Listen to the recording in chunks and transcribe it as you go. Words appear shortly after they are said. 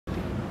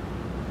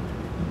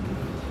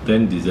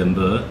10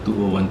 December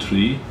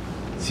 2013,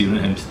 Syrian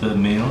hamster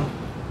male,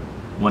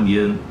 1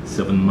 year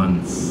 7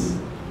 months.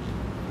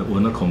 The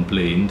owner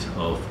complained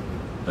of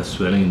a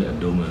swelling in the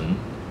abdomen.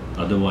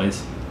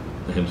 Otherwise,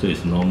 the hamster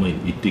is normal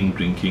in eating,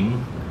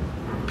 drinking,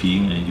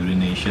 peeing and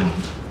urination,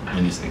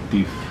 and is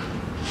active.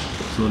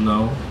 So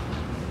now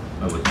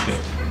I will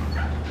check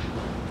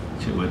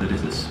whether there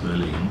is a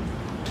swelling,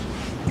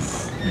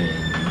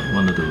 and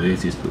one of the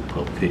ways is to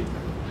palpate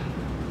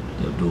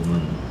the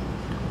abdomen.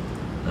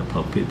 I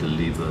palpate the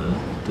liver,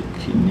 the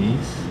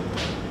kidneys,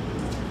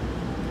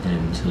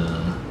 and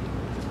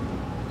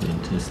the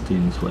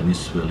intestines for any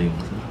swelling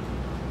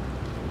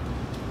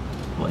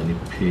or any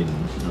pain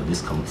or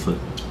discomfort.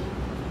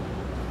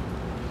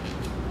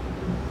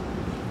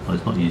 Well,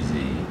 it's not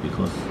easy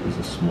because it's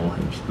a small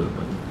hamster,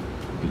 but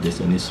if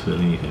there's any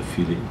swelling you can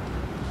feel it.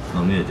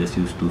 Normally I just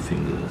use 2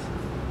 fingers,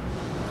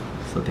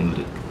 starting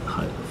with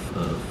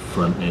the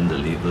front end, the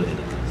liver and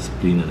the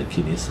spleen and the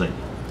kidney side.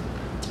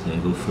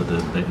 Then go further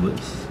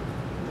backwards,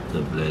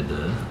 the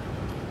bladder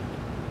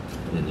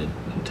and the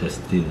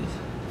intestines.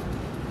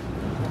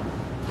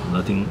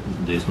 Nothing,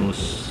 there's no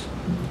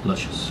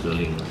large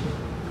swelling.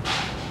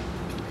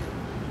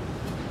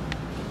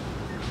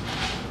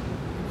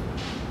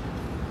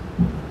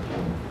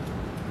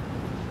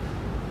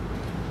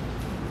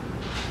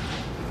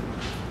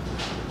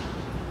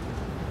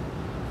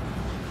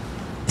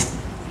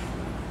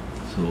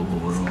 So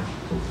overall,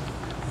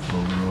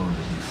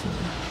 this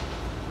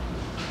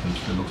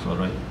hamster looks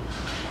alright.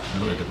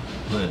 Look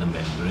at the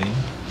membrane.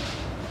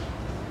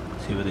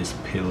 See whether it's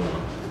pale or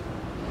not.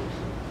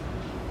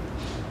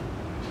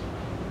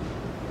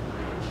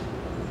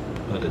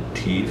 Look at the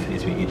teeth.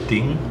 It's been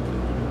eating.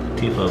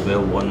 The teeth are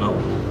well worn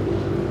out,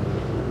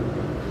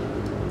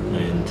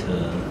 and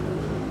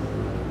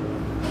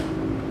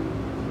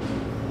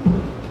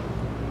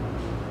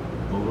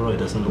overall it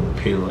doesn't look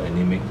pale or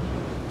anemic.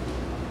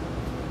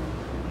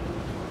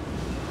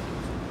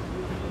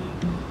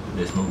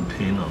 There's no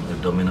pain on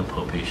abdominal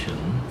palpation,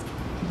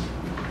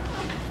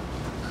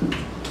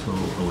 so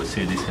I would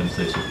say this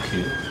hamster is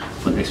okay.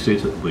 But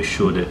X-rays will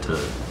show that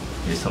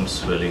there's some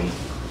swelling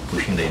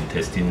pushing the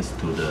intestines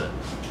to the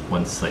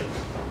one side.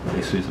 The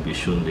X-rays will be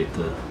shown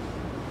later.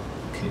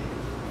 Okay.